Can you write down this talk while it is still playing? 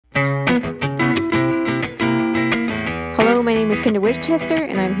Hello, my name is Kendra Winchester,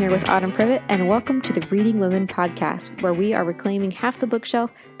 and I'm here with Autumn Privet, and welcome to the Reading Women podcast, where we are reclaiming half the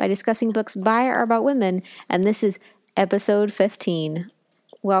bookshelf by discussing books by or about women, and this is episode 15.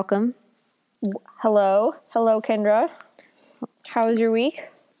 Welcome. Hello, Kendra. How was your week?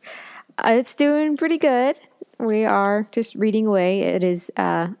 It's doing pretty good. We are just reading away. It is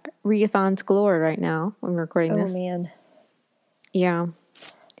readathons galore right now when we're recording this. Oh, man. Yeah.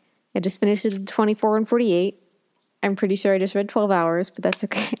 I just finished it at 24 and 48. I'm pretty sure I just read 12 hours, but that's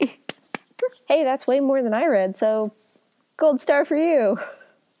okay. Hey, that's way more than I read, so gold star for you.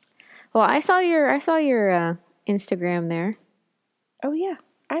 Well, I saw your Instagram there. Oh, yeah.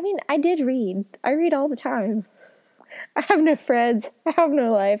 I mean, I did read. I read all the time. I have no friends. I have no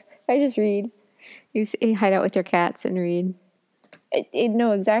life. I just read. You hide out with your cats and read.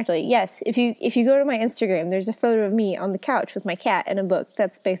 No, exactly. Yes. If you go to my Instagram, there's a photo of me on the couch with my cat and a book.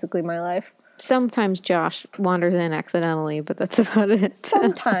 That's basically my life. Sometimes Josh wanders in accidentally, but that's about it.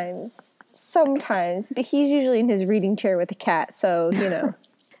 Sometimes. But he's usually in his reading chair with a cat, so, you know.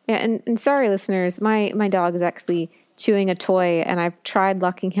 Yeah, and sorry, listeners, my dog is actually chewing a toy, and I've tried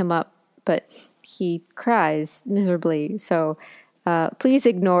locking him up, but he cries miserably. So please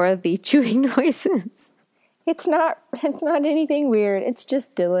ignore the chewing noises. It's not anything weird. It's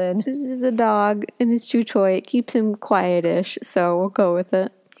just Dylan. This is a dog and his chew toy. It keeps him quietish, so we'll go with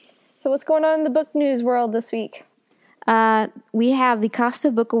it. So what's going on in the book news world this week? We have the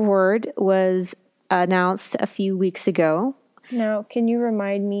Costa Book Award was announced a few weeks ago. Now, can you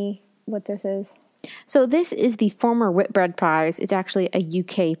remind me what this is? So this is the former Whitbread Prize. It's actually a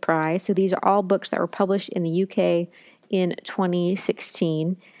UK prize. So these are all books that were published in the UK in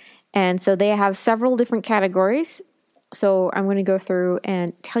 2016. And so they have several different categories. So I'm going to go through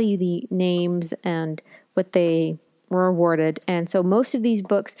and tell you the names and what they were awarded. And so most of these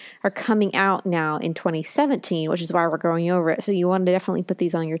books are coming out now in 2017, which is why we're going over it. So you want to definitely put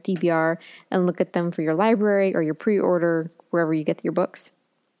these on your TBR and look at them for your library or your pre-order, wherever you get your books.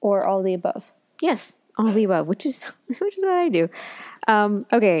 Or all the above. Yes, all the above, which is what I do.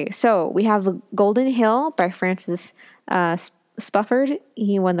 Okay, so we have The Golden Hill by Francis Spufford.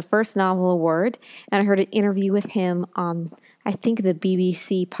 He won the first novel award, and I heard an interview with him on, I think, the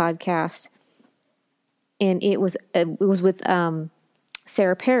BBC podcast. And it was with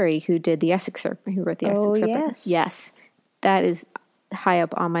Sarah Perry, who did the Essexer, who wrote the Essexer. Yes. Yes, that is high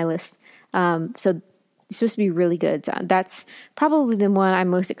up on my list. So it's supposed to be really good. So that's probably the one I'm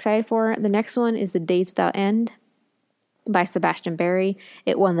most excited for. The next one is The Days Without End by Sebastian Barry.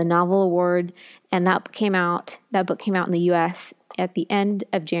 It won the novel award, and that book came out in the U.S. at the end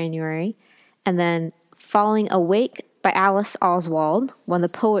of January. And then Falling Awake by Alice Oswald won the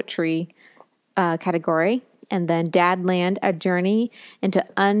poetry category, and then Dadland, A Journey into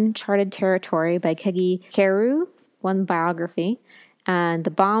Uncharted Territory by Kegi Keru won biography, and The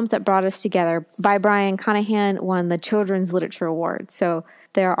Bombs That Brought Us Together by Brian Conahan won the Children's Literature Award. So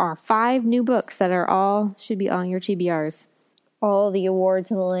there are 5 new books that should be on your TBRs. All the awards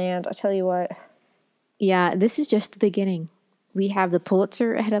in the land, I tell you what. Yeah, this is just the beginning. We have the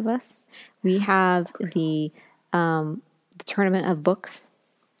Pulitzer ahead of us. We have the Tournament of Books.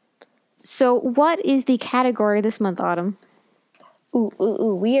 So what is the category this month, Autumn?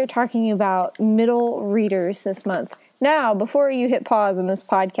 We are talking about middle readers this month. Now, before you hit pause on this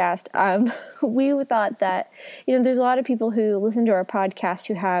podcast, we thought that, there's a lot of people who listen to our podcast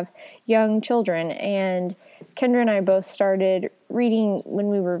who have young children, and Kendra and I both started reading when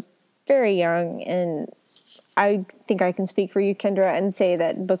we were very young, and I think I can speak for you, Kendra, and say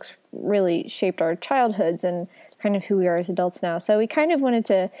that books really shaped our childhoods and kind of who we are as adults now. So we kind of wanted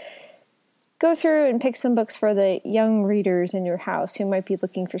to go through and pick some books for the young readers in your house who might be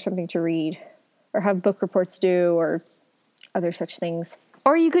looking for something to read or have book reports due or other such things.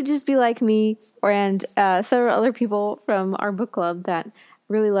 Or you could just be like me and several other people from our book club that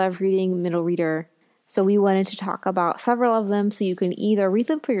really love reading middle reader. So we wanted to talk about several of them so you can either read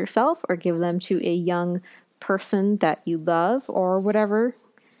them for yourself or give them to a young person that you love or whatever.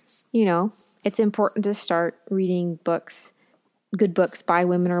 It's important to start reading books, good books by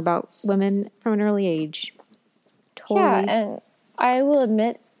women or about women from an early age. Totally. Yeah, and I will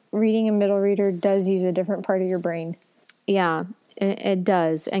admit reading a middle reader does use a different part of your brain. Yeah, it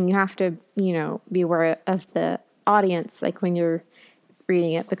does. And you have to, be aware of the audience, like when you're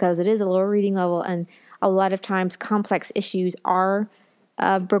reading it, because it is a lower reading level. And a lot of times complex issues are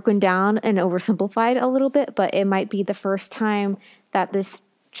broken down and oversimplified a little bit, but it might be the first time that this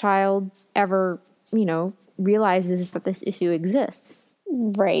child ever, realizes that this issue exists.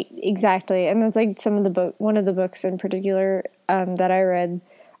 Right, exactly. And that's like one of the books in particular that I read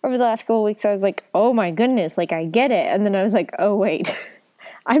over the last couple of weeks, I was like, oh my goodness, like I get it. And then I was like, oh wait,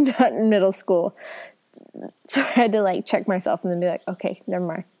 I'm not in middle school. So I had to like check myself and then be like, okay, never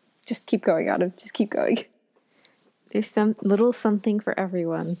mind. Just keep going, Autumn. Just keep going. There's some little something for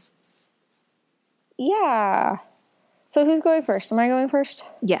everyone. Yeah. So who's going first? Am I going first?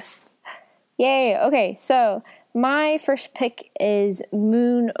 Yes. Yay. Okay. So my first pick is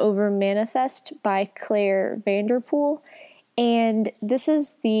Moon Over Manifest by Claire Vanderpool. And this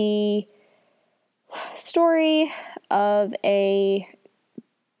is the story of a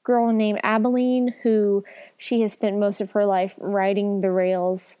girl named Abilene who she has spent most of her life riding the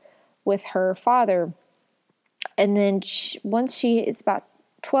rails with her father. And then once it's about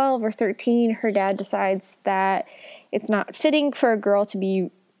 12 or 13, her dad decides that it's not fitting for a girl to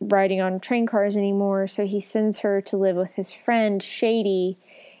be riding on train cars anymore, so he sends her to live with his friend Shady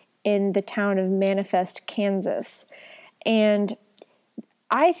in the town of Manifest, Kansas. And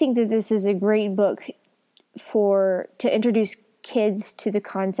I think that this is a great book to introduce kids to the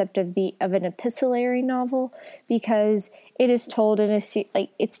concept of an epistolary novel, because it is told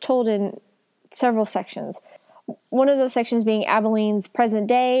it's told in several sections. One of those sections being Abilene's present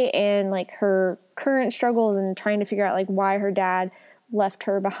day and like her current struggles and trying to figure out like why her dad left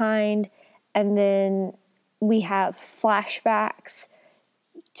her behind. And then we have flashbacks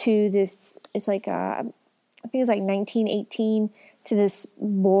to this, it's like, I think it's like 1918, to this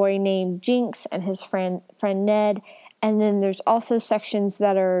boy named Jinx and his friend Ned. And then there's also sections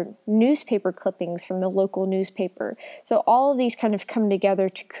that are newspaper clippings from the local newspaper. So all of these kind of come together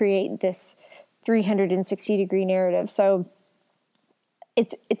to create this 360-degree narrative. So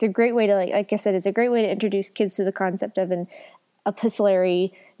it's a great way to, like I said, it's a great way to introduce kids to the concept of an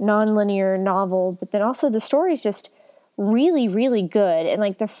epistolary, non-linear novel. But then also the story is just really, really good. And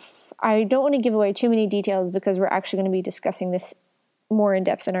like I don't want to give away too many details because we're actually going to be discussing this more in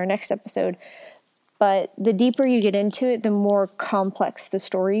depth in our next episode. But the deeper you get into it, the more complex the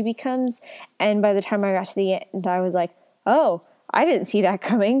story becomes. And by the time I got to the end, I was like, oh, I didn't see that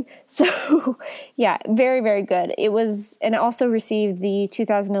coming. So yeah, very, very good. And it also received the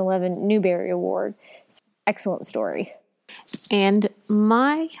 2011 Newbery Award. Excellent story. And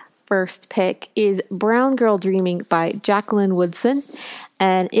my first pick is Brown Girl Dreaming by Jacqueline Woodson.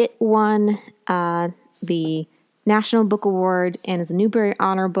 And it won the National Book Award and is a Newbery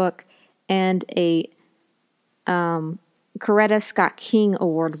Honor Book and a Coretta Scott King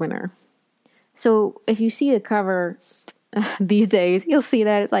Award winner. So if you see the cover these days, you'll see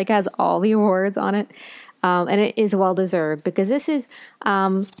that it like has all the awards on it, and it is well deserved because this is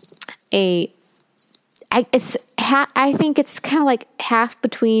I think it's kind of like half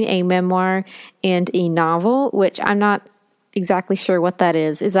between a memoir and a novel, which I'm not exactly sure what that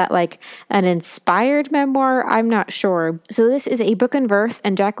is. Is that like an inspired memoir? I'm not sure. So this is a book and verse,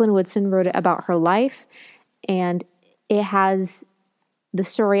 and Jacqueline Woodson wrote it about her life, and it has the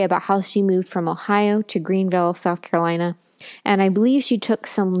story about how she moved from Ohio to Greenville, South Carolina. And I believe she took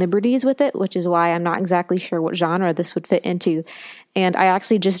some liberties with it, which is why I'm not exactly sure what genre this would fit into. And I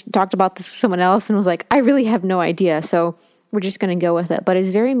actually just talked about this with someone else and was like, I really have no idea. So we're just going to go with it. But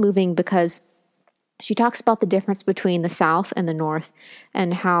it's very moving because she talks about the difference between the South and the North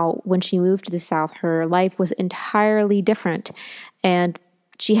and how when she moved to the South, her life was entirely different. And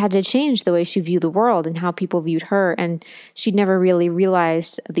she had to change the way she viewed the world and how people viewed her. And she'd never really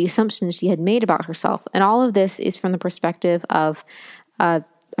realized the assumptions she had made about herself. And all of this is from the perspective of a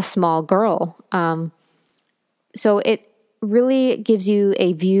small girl. So it really gives you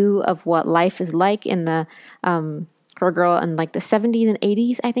a view of what life is like in for a girl in like the 70s and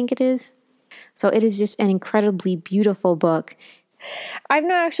 80s, I think it is. So it is just an incredibly beautiful book. I've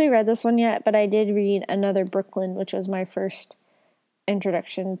not actually read this one yet, but I did read Another Brooklyn, which was my first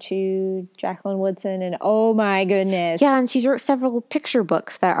introduction to Jacqueline Woodson, and oh my goodness. Yeah, and she's wrote several picture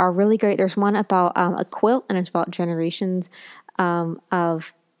books that are really great. There's one about a quilt, and it's about generations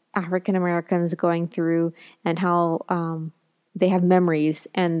of African Americans going through and how they have memories,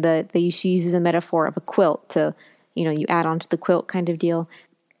 and she uses a metaphor of a quilt to, you add on to the quilt kind of deal.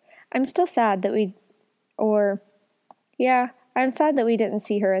 I'm still sad that I'm sad that we didn't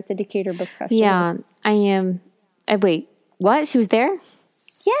see her at the Decatur Book Festival. Yeah, I am. Wait, what? She was there?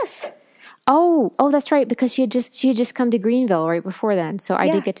 Yes. Oh, that's right, because she had just come to Greenville right before then, so I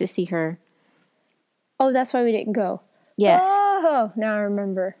did get to see her. Oh, that's why we didn't go. Yes. Oh, now I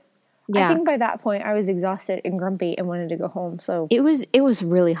remember. Yeah. I think by that point I was exhausted and grumpy and wanted to go home. So it was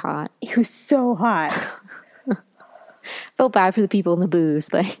really hot. It was so hot. Felt bad for the people in the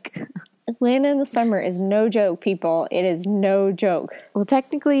booths. Like, Atlanta in the summer is no joke, people. It is no joke. Well,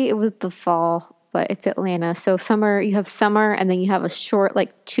 technically it was the fall but it's Atlanta. So summer, you have summer, and then you have a short,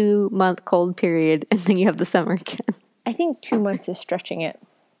 like 2-month cold period, and then you have the summer again. I think 2 months is stretching it.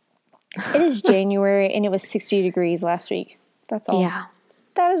 It is January, and it was 60 degrees last week. That's all. Yeah.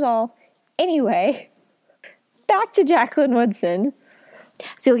 That is all. Anyway, back to Jacqueline Woodson.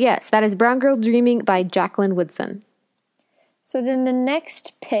 So yes, that is Brown Girl Dreaming by Jacqueline Woodson. So then the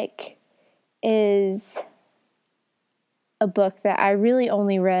next pick is a book that I really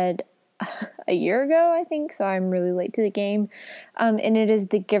only read a year ago, I think, so I'm really late to the game. And it is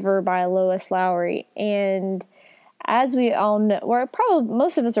The Giver by Lois Lowry. And as we all know,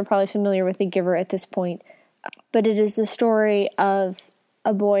 most of us are probably familiar with The Giver at this point, but it is the story of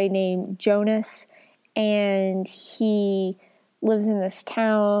a boy named Jonas, and he lives in this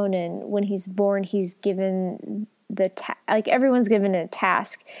town, and when he's born, he's given everyone's given a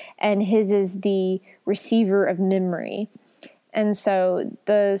task, and his is the receiver of memory. And so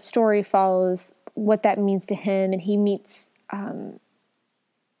the story follows what that means to him, and he meets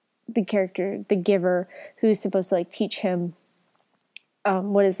the character, the giver, who's supposed to teach him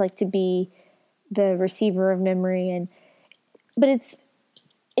what it's like to be the receiver of memory. But it's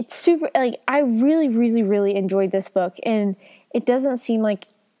super, I really, really, really enjoyed this book, and it doesn't seem like,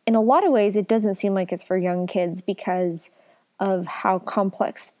 in a lot of ways, it doesn't seem like it's for young kids because of how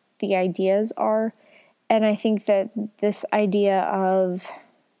complex the ideas are. And I think that this idea of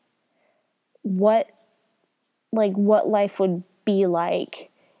what life would be like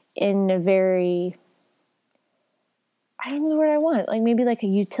in a very, I don't know the word I want, maybe a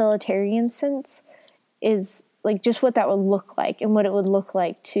utilitarian sense, is just what that would look like, and what it would look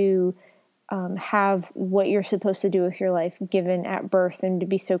like to have what you're supposed to do with your life given at birth, and to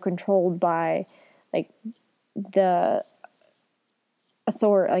be so controlled by the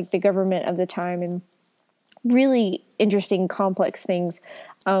authority, the government of the time, and really interesting, complex things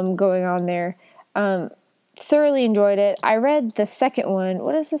going on there. Thoroughly enjoyed it. I read the second one.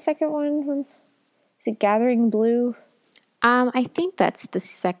 What is the second one? Is it Gathering Blue? I think that's the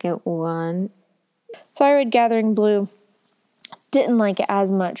second one. So I read Gathering Blue. Didn't like it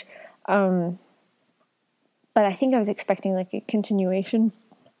as much. But I think I was expecting a continuation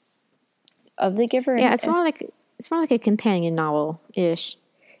of The Giver. Yeah, it's more like a companion novel-ish.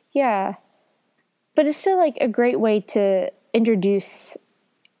 Yeah. But it's still a great way to introduce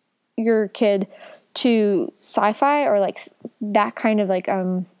your kid to sci-fi, or that kind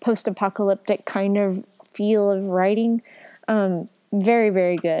of post-apocalyptic kind of feel of writing. Very,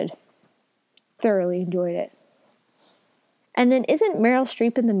 very good. Thoroughly enjoyed it. And then isn't Meryl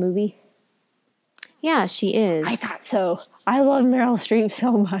Streep in the movie? Yeah, she is. I thought so. I love Meryl Streep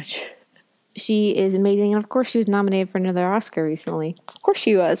so much. She is amazing, and of course she was nominated for another Oscar recently. Of course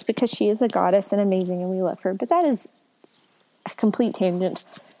she was, because she is a goddess and amazing, and we love her. But that is a complete tangent.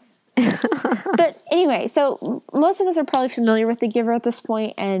 But anyway, so most of us are probably familiar with The Giver at this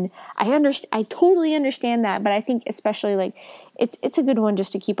point, and I totally understand that, but I think especially it's a good one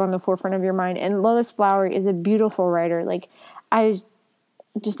just to keep on the forefront of your mind. And Lois Lowry is a beautiful writer. I was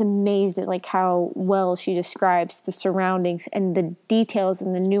just amazed at how well she describes the surroundings and the details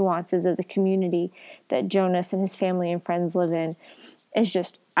and the nuances of the community that Jonas and his family and friends live in. Is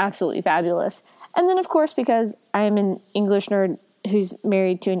just absolutely fabulous. And then, of course, because I am an English nerd who's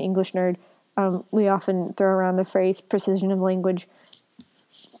married to an English nerd, we often throw around the phrase precision of language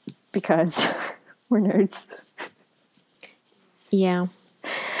because we're nerds. Yeah.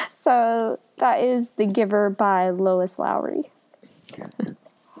 So that is The Giver by Lois Lowry.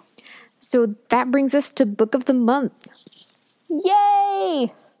 So that brings us to Book of the Month.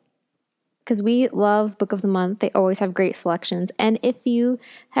 Yay! Because we love Book of the Month. They always have great selections. And if you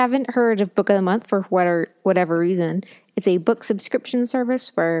haven't heard of Book of the Month for whatever reason, it's a book subscription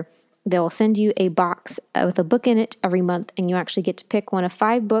service where they'll send you a box with a book in it every month, and you actually get to pick one of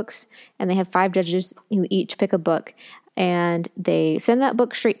 5 books, and they have 5 judges who each pick a book, and they send that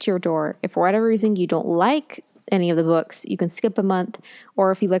book straight to your door. If for whatever reason you don't like any of the books, you can skip a month,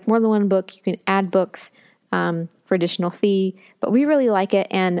 or if you like more than one book, you can add books for additional fee. But we really like it,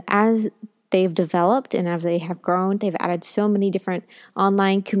 and as they've developed and as they have grown, they've added so many different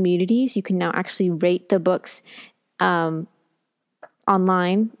online communities. You can now actually rate the books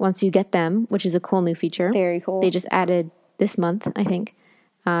online once you get them, which is a cool new feature. Very cool. They just added this month, I think.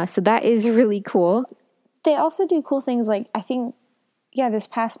 So that is really cool. They also do cool things I think, this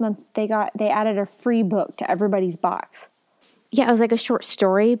past month they added a free book to everybody's box. Yeah, it was a short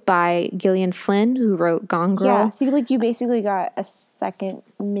story by Gillian Flynn, who wrote Gone Girl. Yeah, so you basically got a second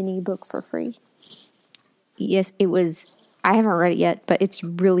mini book for free. Yes, it was. I haven't read it yet, but it's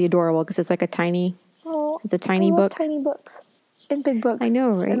really adorable because it's a tiny. Oh, it's a tiny book. Tiny books and big books. I know,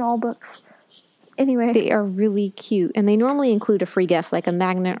 right? And all books. Anyway. They are really cute. And they normally include a free gift, like a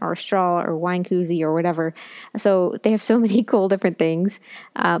magnet or a straw or wine koozie or whatever. So they have so many cool different things.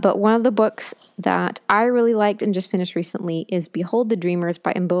 But one of the books that I really liked and just finished recently is Behold the Dreamers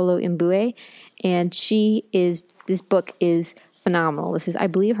by Mbolo Mbue. And this book is phenomenal. This is, I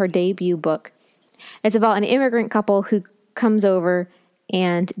believe, her debut book. It's about an immigrant couple who comes over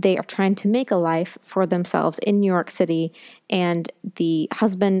and they are trying to make a life for themselves in New York City. And the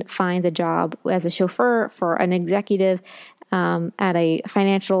husband finds a job as a chauffeur for an executive at a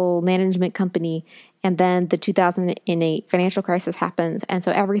financial management company. And then the 2008 financial crisis happens. And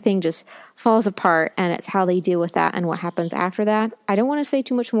so everything just falls apart. And it's how they deal with that and what happens after that. I don't want to say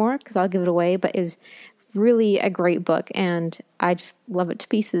too much more because I'll give it away, but it was really a great book. And I just love it to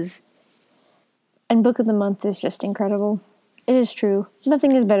pieces. And Book of the Month is just incredible. It is true.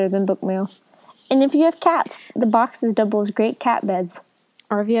 Nothing is better than book mail. And if you have cats, the boxes double as great cat beds.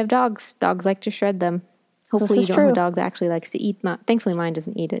 Or if you have dogs like to shred them. Hopefully you don't have a dog that actually likes to eat. Thankfully mine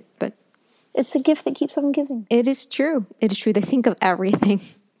doesn't eat it, but it's the gift that keeps on giving. It is true. It is true. They think of everything.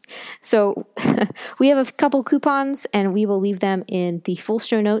 So we have a couple coupons and we will leave them in the full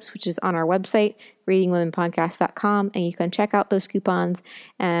show notes, which is on our website, readingwomenpodcast.com. And you can check out those coupons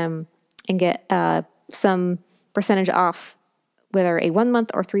and get some percentage off, whether a 1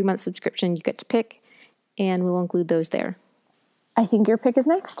 month or 3 month subscription you get to pick, and we will include those there. I think your pick is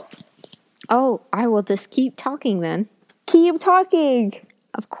next. Oh, I will just keep talking then. Keep talking.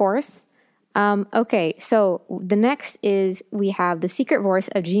 Of course. Okay, so the next is we have The Secret Voice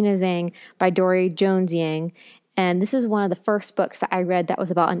of Gina Zhang by Dory Jones Yang. And this is one of the first books that I read that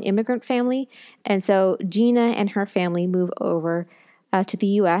was about an immigrant family. And so Gina and her family move over to the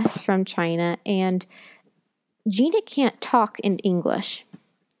U.S. from China, and Gina can't talk in English.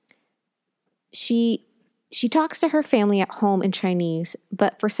 She talks to her family at home in Chinese,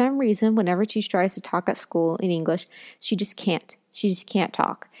 but for some reason, whenever she tries to talk at school in English, she just can't. She just can't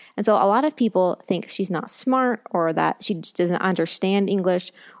talk. And so a lot of people think she's not smart or that she just doesn't understand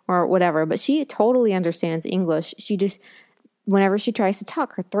English or whatever, but she totally understands English. She just, whenever she tries to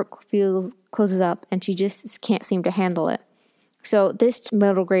talk, her throat closes up and she just can't seem to handle it. So this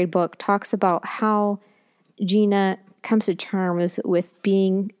middle grade book talks about how Gina comes to terms with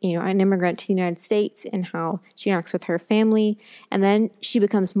being, an immigrant to the United States and how she interacts with her family. And then she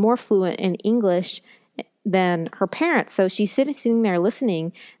becomes more fluent in English than her parents. So she's sitting there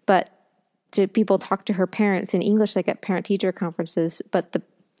listening, but to people talk to her parents in English, like at parent-teacher conferences. But the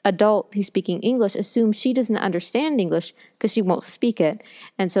adult who's speaking English assumes she doesn't understand English because she won't speak it.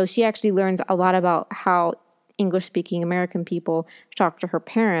 And so she actually learns a lot about how English-speaking American people talk to her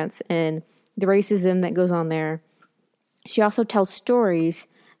parents and the racism that goes on there. She also tells stories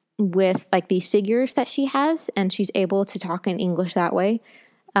with like these figures that she has, and she's able to talk in English that way.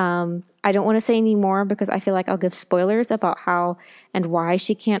 I don't want to say any more because I feel like I'll give spoilers about how and why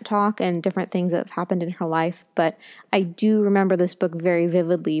she can't talk and different things that have happened in her life. But I do remember this book very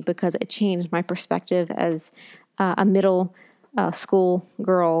vividly because it changed my perspective as a middle school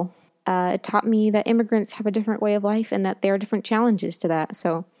girl. It taught me that immigrants have a different way of life and that there are different challenges to that.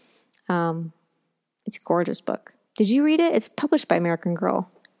 So it's a gorgeous book. Did you read it? It's published by American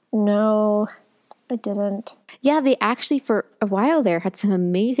Girl. No, I didn't. Yeah, they actually for a while there had some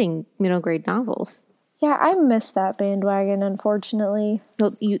amazing middle grade novels. Yeah, I missed that bandwagon, unfortunately.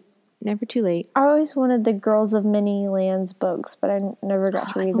 Well, never too late. I always wanted the Girls of Many Lands books, but I never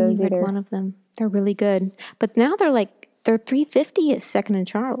got to read those either. I read one of them. They're really good. But now they're $3.50 at Second and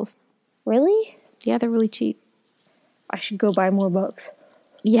Charles. Really? Yeah, they're really cheap. I should go buy more books.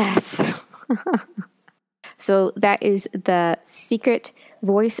 Yes. So that is The Secret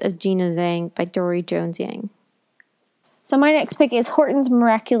Voice of Gina Zhang by Dory Jones Yang. So my next pick is Horton's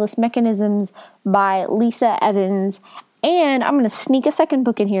Miraculous Mechanisms by Lisa Evans. And I'm going to sneak a second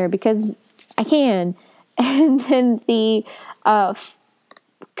book in here because I can. And then the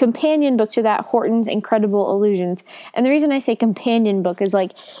companion book to that, Horton's Incredible Illusions. And the reason I say companion book is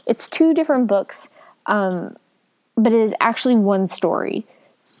it's two different books, but it is actually one story.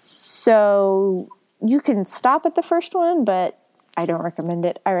 So you can stop at the first one, but I don't recommend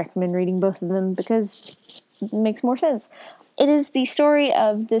it. I recommend reading both of them because it makes more sense. It is the story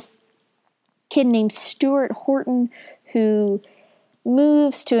of this kid named Stuart Horton who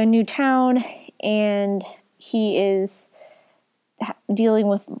moves to a new town, and he is dealing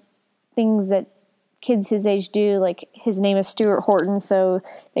with things that kids his age do. Like, his name is Stuart Horton, so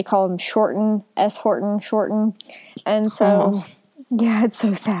they call him Shorten, S. Horton, Shorten. And so, yeah, it's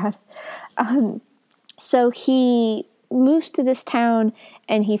so sad. So he moves to this town,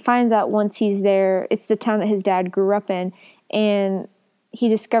 and he finds out once he's there, it's the town that his dad grew up in, and he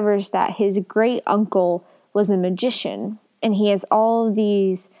discovers that his great uncle was a magician, and he has all of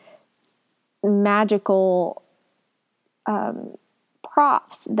these magical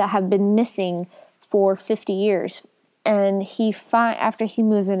props that have been missing for 50 years. And after he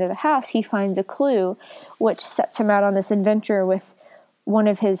moves into the house, he finds a clue, which sets him out on this adventure with one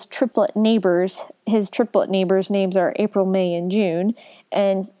of his triplet neighbors. His triplet neighbors' names are April, May, and June.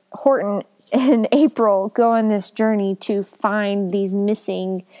 And Horton and April go on this journey to find these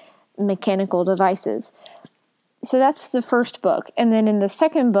missing mechanical devices. So that's the first book. And then in the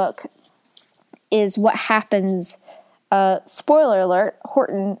second book is what happens. Spoiler alert,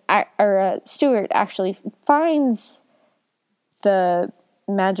 Stuart actually finds the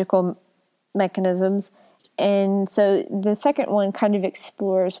magical mechanisms. And so the second one kind of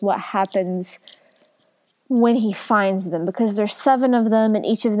explores what happens when he finds them, because there's 7 of them and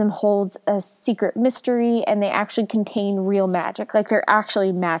each of them holds a secret mystery, and they actually contain real magic. Like, they're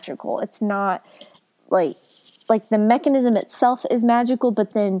actually magical. It's not like the mechanism itself is magical,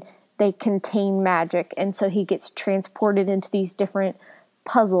 but then they contain magic. And so he gets transported into these different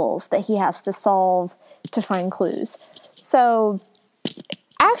puzzles that he has to solve to find clues. So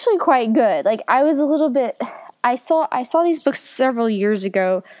actually quite good. Like, I was a little bit, I saw these books several years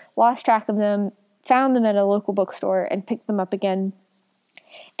ago, lost track of them, found them at a local bookstore and picked them up again.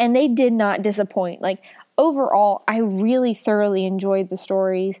 And they did not disappoint. Like, overall, I really thoroughly enjoyed the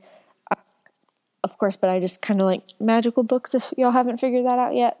stories. Of course, but I just kind of like magical books, if y'all haven't figured that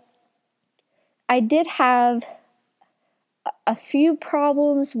out yet. I did have a few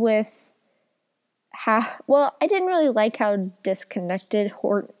problems with I didn't really like how disconnected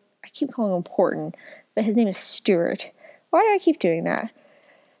Horton, I keep calling him Horton, but his name is Stuart. Why do I keep doing that?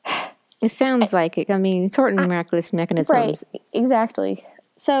 It sounds like it. I mean, it's Horton Miraculous Mechanisms. Right, exactly.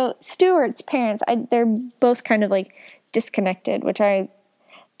 So Stuart's parents, they're both kind of like disconnected,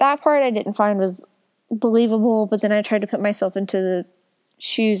 that part I didn't find was believable, but then I tried to put myself into the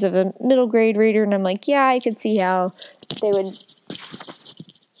shoes of a middle grade reader, and I'm like, yeah, I could see how they would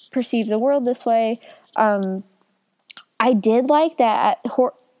perceive the world this way. I did like that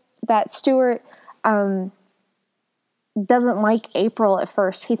Stuart doesn't like April at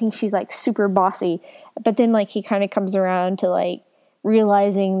first. He thinks she's like super bossy, but then like he kind of comes around to like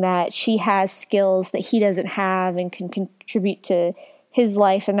realizing that she has skills that he doesn't have and can contribute to his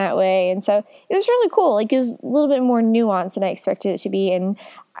life in that way. And so it was really cool. Like, it was a little bit more nuanced than I expected it to be, and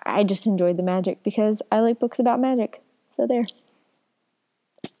I just enjoyed the magic because I like books about magic. So there.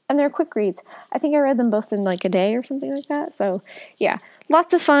 And they're quick reads. I think I read them both in like a day or something like that. So yeah,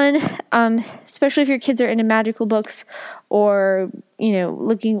 lots of fun, especially if your kids are into magical books, or, you know,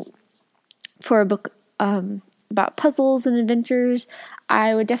 looking for a book about puzzles and adventures.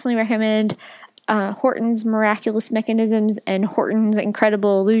 I would definitely recommend Horton's Miraculous Mechanisms and Horton's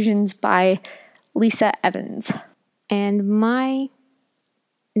Incredible Illusions by Lisa Evans. And my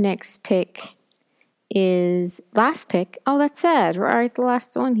next pick is last pick. Oh, that's sad. We're at the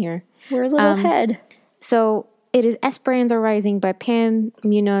last one here. We're a little ahead. So it is Esperanza Rising by Pam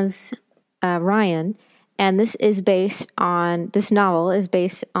Munoz Ryan. And this novel is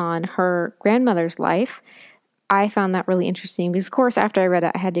based on her grandmother's life. I found that really interesting because, of course, after I read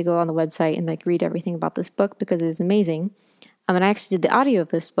it, I had to go on the website and like read everything about this book because it is amazing. And I actually did the audio of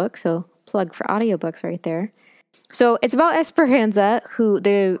this book, so plug for audiobooks right there. So it's about Esperanza,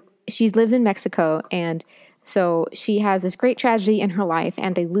 she's lived in Mexico, and so she has this great tragedy in her life,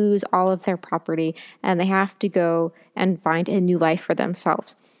 and they lose all of their property, and they have to go and find a new life for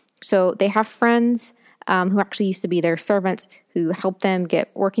themselves. So they have friends who actually used to be their servants who help them get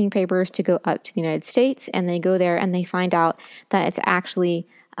working papers to go up to the United States, and they go there and they find out that it's actually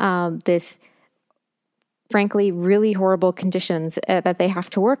this frankly really horrible conditions that they have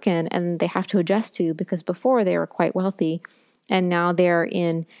to work in and they have to adjust to, because before they were quite wealthy and now they're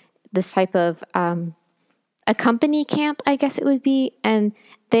in this type of a company camp, I guess it would be, and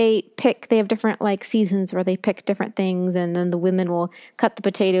they have different like seasons where they pick different things, and then the women will cut the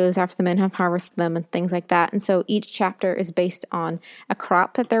potatoes after the men have harvested them and things like that. And so each chapter is based on a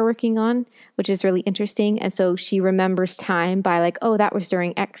crop that they're working on, which is really interesting. And so she remembers time by like, oh, that was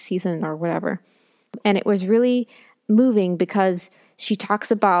during X season or whatever. And it was really moving because she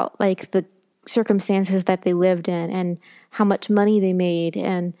talks about like the circumstances that they lived in and how much money they made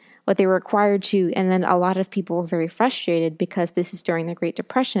and what they were required to. And then a lot of people were very frustrated because this is during the Great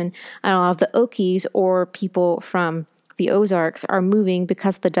Depression, and a lot of the Okies or people from the Ozarks are moving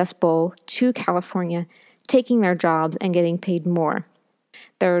because of the Dust Bowl to California, taking their jobs and getting paid more.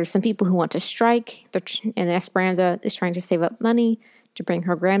 There are some people who want to strike, and Esperanza is trying to save up money to bring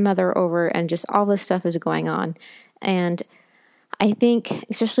her grandmother over, and just all this stuff is going on. And I think,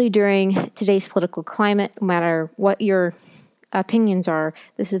 especially during today's political climate, no matter what your opinions are,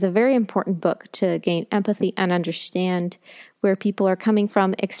 this is a very important book to gain empathy and understand where people are coming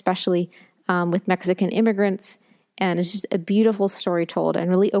from, especially with Mexican immigrants. And it's just a beautiful story told and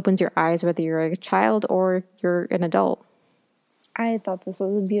really opens your eyes, whether you're a child or you're an adult. I thought this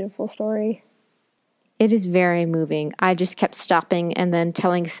was a beautiful story. It is very moving. I just kept stopping and then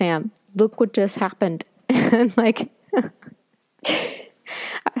telling Sam, look what just happened. And like...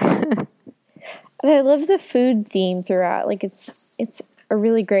 And I love the food theme throughout. Like it's a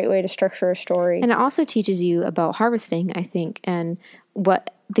really great way to structure a story. And it also teaches you about harvesting, I think, and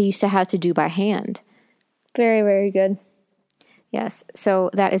what they used to have to do by hand. Very, very good. Yes. So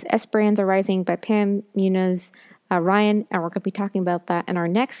that is Esperanza Rising by Pam Munoz Ryan. And we're going to be talking about that in our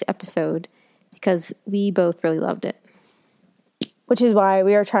next episode because we both really loved it. Which is why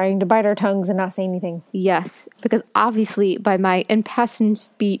we are trying to bite our tongues and not say anything. Yes, because obviously by my impassioned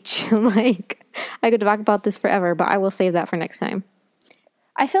speech, like I could talk about this forever, but I will save that for next time.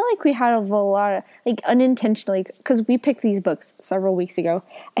 I feel like we had a lot of, like unintentionally, because we picked these books several weeks ago,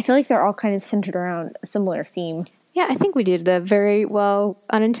 I feel like they're all kind of centered around a similar theme. Yeah, I think we did a very well,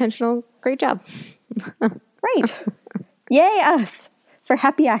 unintentional, great job. Right. Yay us for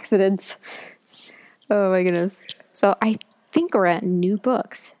happy accidents. Oh my goodness. So I think we're at new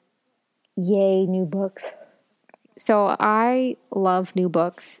books. Yay, new books. So I love new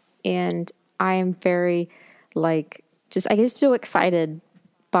books and I am very I get so excited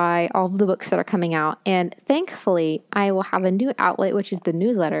by all of the books that are coming out. And thankfully I will have a new outlet, which is the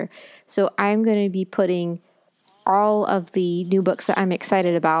newsletter. So I'm going to be putting all of the new books that I'm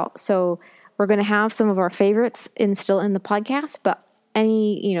excited about. So we're going to have some of our favorites still in the podcast, but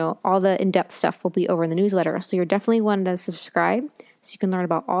all the in-depth stuff will be over in the newsletter. So you're definitely wanting to subscribe so you can learn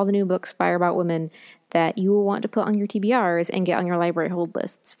about all the new books by or about women that you will want to put on your TBRs and get on your library hold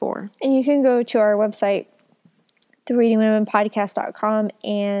lists for. And you can go to our website, thereadingwomenpodcast.com,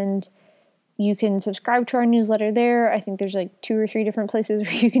 and you can subscribe to our newsletter there. I think there's like 2 or 3 different places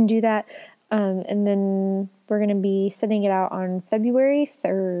where you can do that. And then we're going to be sending it out on February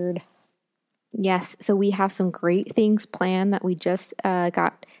 3rd. Yes, so we have some great things planned that we just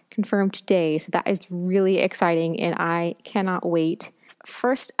got confirmed today. So that is really exciting, and I cannot wait.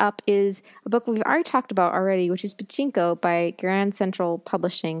 First up is a book we've already talked about already, which is Pachinko by Grand Central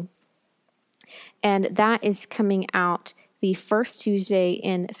Publishing. And that is coming out the first Tuesday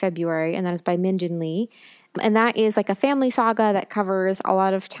in February, and that is by Min-Jin Lee. And that is like a family saga that covers a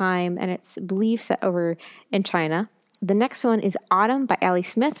lot of time, and it's believed set over in China. The next one is Autumn by Allie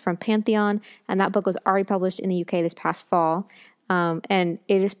Smith from Pantheon, and that book was already published in the UK this past fall. And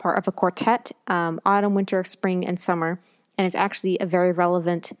it is part of a quartet, autumn, winter, spring, and summer. And it's actually a very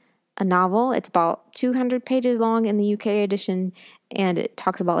relevant novel. It's about 200 pages long in the UK edition, and it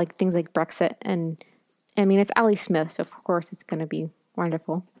talks about like things like Brexit. And I mean, it's Allie Smith, so of course it's going to be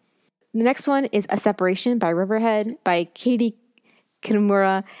wonderful. The next one is A Separation by Riverhead by Katie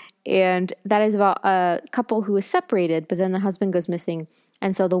Kitamura, and that is about a couple who is separated, but then the husband goes missing,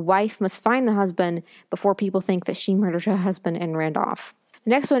 and so the wife must find the husband before people think that she murdered her husband and ran off. The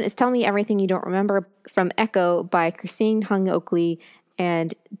next one is Tell Me Everything You Don't Remember from Echo by Christine Hung Oakley,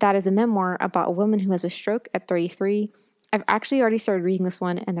 and that is a memoir about a woman who has a stroke at 33. I've actually already started reading this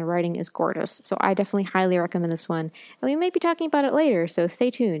one, and the writing is gorgeous, so I definitely highly recommend this one, and we may be talking about it later, so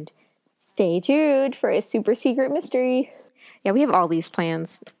stay tuned. Stay tuned for a super secret mystery. Yeah, we have all these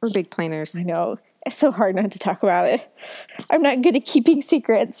plans. We're big planners. I know. It's so hard not to talk about it. I'm not good at keeping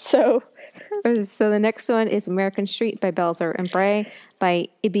secrets, so... So the next one is American Street by Belzer and Bray by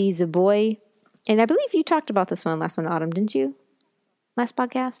Ibi Zoboi. And I believe you talked about this one last one, Autumn, didn't you? Last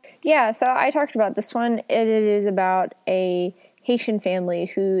podcast? Yeah, so I talked about this one. It is about a Haitian family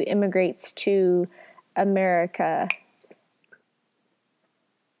who immigrates to America.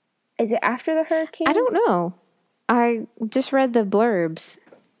 Is it after the hurricane? I don't know. I just read the blurbs.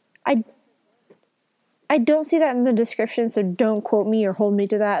 I don't see that in the description, so don't quote me or hold me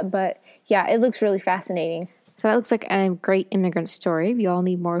to that. But yeah, it looks really fascinating. So that looks like a great immigrant story. We all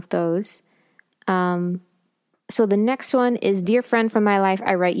need more of those. So the next one is Dear Friend from My Life,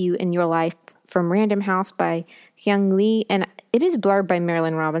 I Write You in Your Life from Random House by Hyung Lee. And it is blurbed by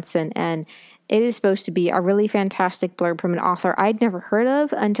Marilyn Robinson. And it is supposed to be a really fantastic blurb from an author I'd never heard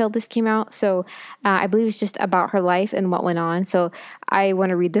of until this came out. So I believe it's just about her life and what went on. So I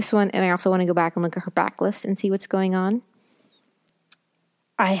want to read this one, and I also want to go back and look at her backlist and see what's going on.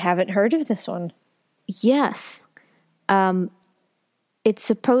 I haven't heard of this one. Yes. It's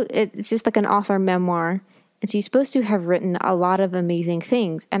just like an author memoir, and she's supposed to have written a lot of amazing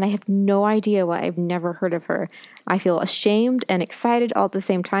things, and I have no idea why I've never heard of her. I feel ashamed and excited all at the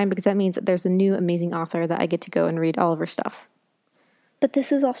same time because that means that there's a new amazing author that I get to go and read all of her stuff. But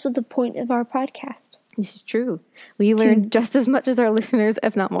this is also the point of our podcast. This is true. We learn just as much as our listeners,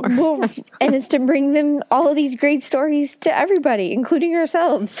 if not more. Well, and it's to bring them all of these great stories to everybody, including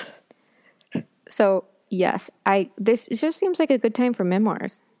ourselves. So, yes, it just seems like a good time for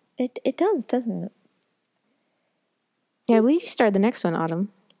memoirs. It does, doesn't it? Yeah, I believe you started the next one, Autumn.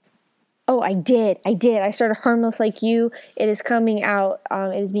 Oh, I did. I started Harmless Like You. It is coming out.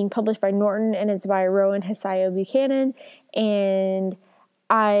 It is being published by Norton, and it's by Rowan Hisayo Buchanan. And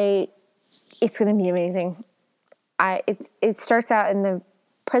it's going to be amazing. It starts out in the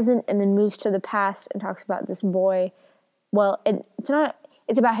present and then moves to the past and talks about this boy. Well, it's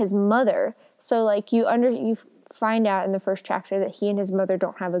about his mother. So like you find out in the first chapter that he and his mother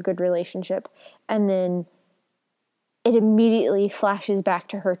don't have a good relationship, and then it immediately flashes back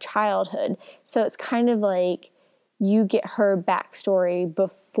to her childhood. So it's kind of like you get her backstory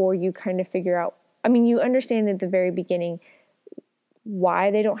before you kind of figure out. I mean, you understand at the very beginning why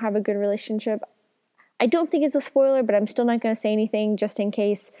they don't have a good relationship. I don't think it's a spoiler, but I'm still not going to say anything just in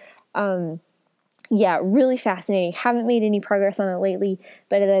case. Yeah, really fascinating. Haven't made any progress on it lately,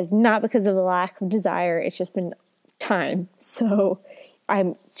 but it is not because of a lack of desire. It's just been time. So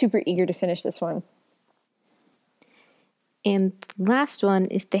I'm super eager to finish this one. And the last one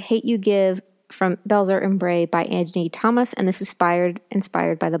is The Hate U Give from Belzer and Bray by Angie Thomas, and this is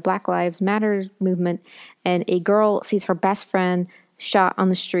inspired by the Black Lives Matter movement. And a girl sees her best friend shot on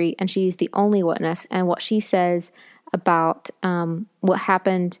the street, and she's the only witness. And what she says about what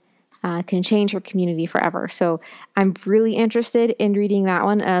happened can change her community forever. So I'm really interested in reading that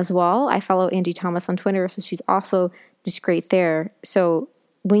one as well. I follow Angie Thomas on Twitter, so she's also just great there. So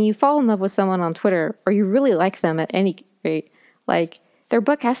when you fall in love with someone on Twitter, or you really like them at any rate, like their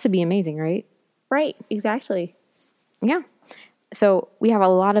book has to be amazing, right? Right, exactly. Yeah. So we have a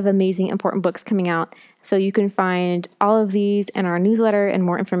lot of amazing, important books coming out. So you can find all of these in our newsletter and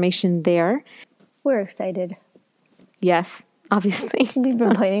more information there. We're excited. Yes, obviously. We've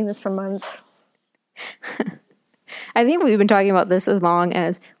been planning this for months. I think we've been talking about this as long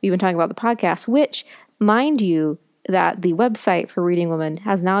as we've been talking about the podcast, which, mind you, that the website for Reading Women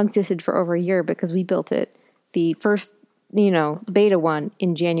has now existed for over a year because we built it, the first, beta one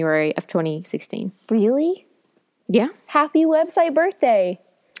in January of 2016. Really? Yeah. Happy website birthday.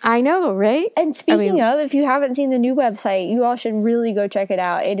 I know, right? And speaking of, if you haven't seen the new website, you all should really go check it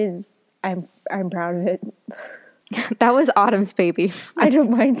out. It is, I'm proud of it. That was Autumn's baby. I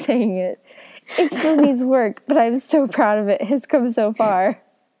don't mind saying it. It still needs work, but I'm so proud of it. It has come so far.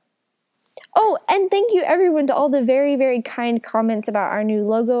 Oh, and thank you everyone to all the very, very kind comments about our new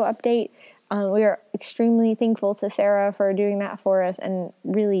logo update. We are extremely thankful to Sarah for doing that for us and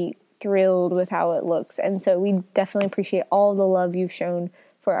really thrilled with how it looks. And so we definitely appreciate all the love you've shown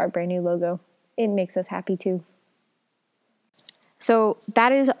for our brand new logo. It makes us happy too. So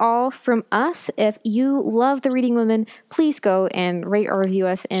that is all from us. If you love the Reading Women, please go and rate or review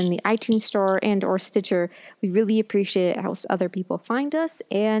us in the iTunes Store and or Stitcher. We really appreciate it. It helps other people find us,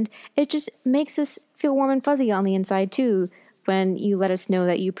 and it just makes us feel warm and fuzzy on the inside too when you let us know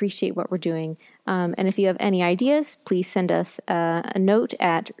that you appreciate what we're doing. And if you have any ideas, please send us a note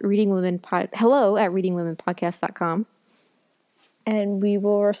at hello@readingwomenpodcast.com. And we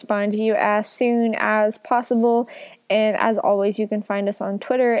will respond to you as soon as possible. And as always, you can find us on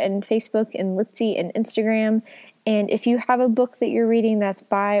Twitter and Facebook and Litsy and Instagram. And if you have a book that you're reading that's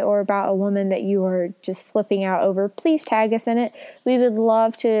by or about a woman that you are just flipping out over, please tag us in it. We would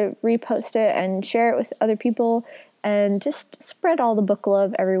love to repost it and share it with other people and just spread all the book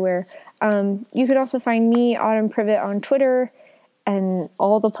love everywhere. You can also find me, Autumn Privet, on Twitter and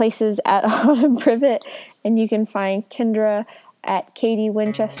all the places at Autumn Privet. And you can find Kendra at Katie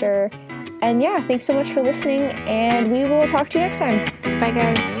Winchester. And yeah, thanks so much for listening, and we will talk to you next time. Bye,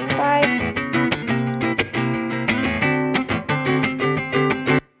 guys.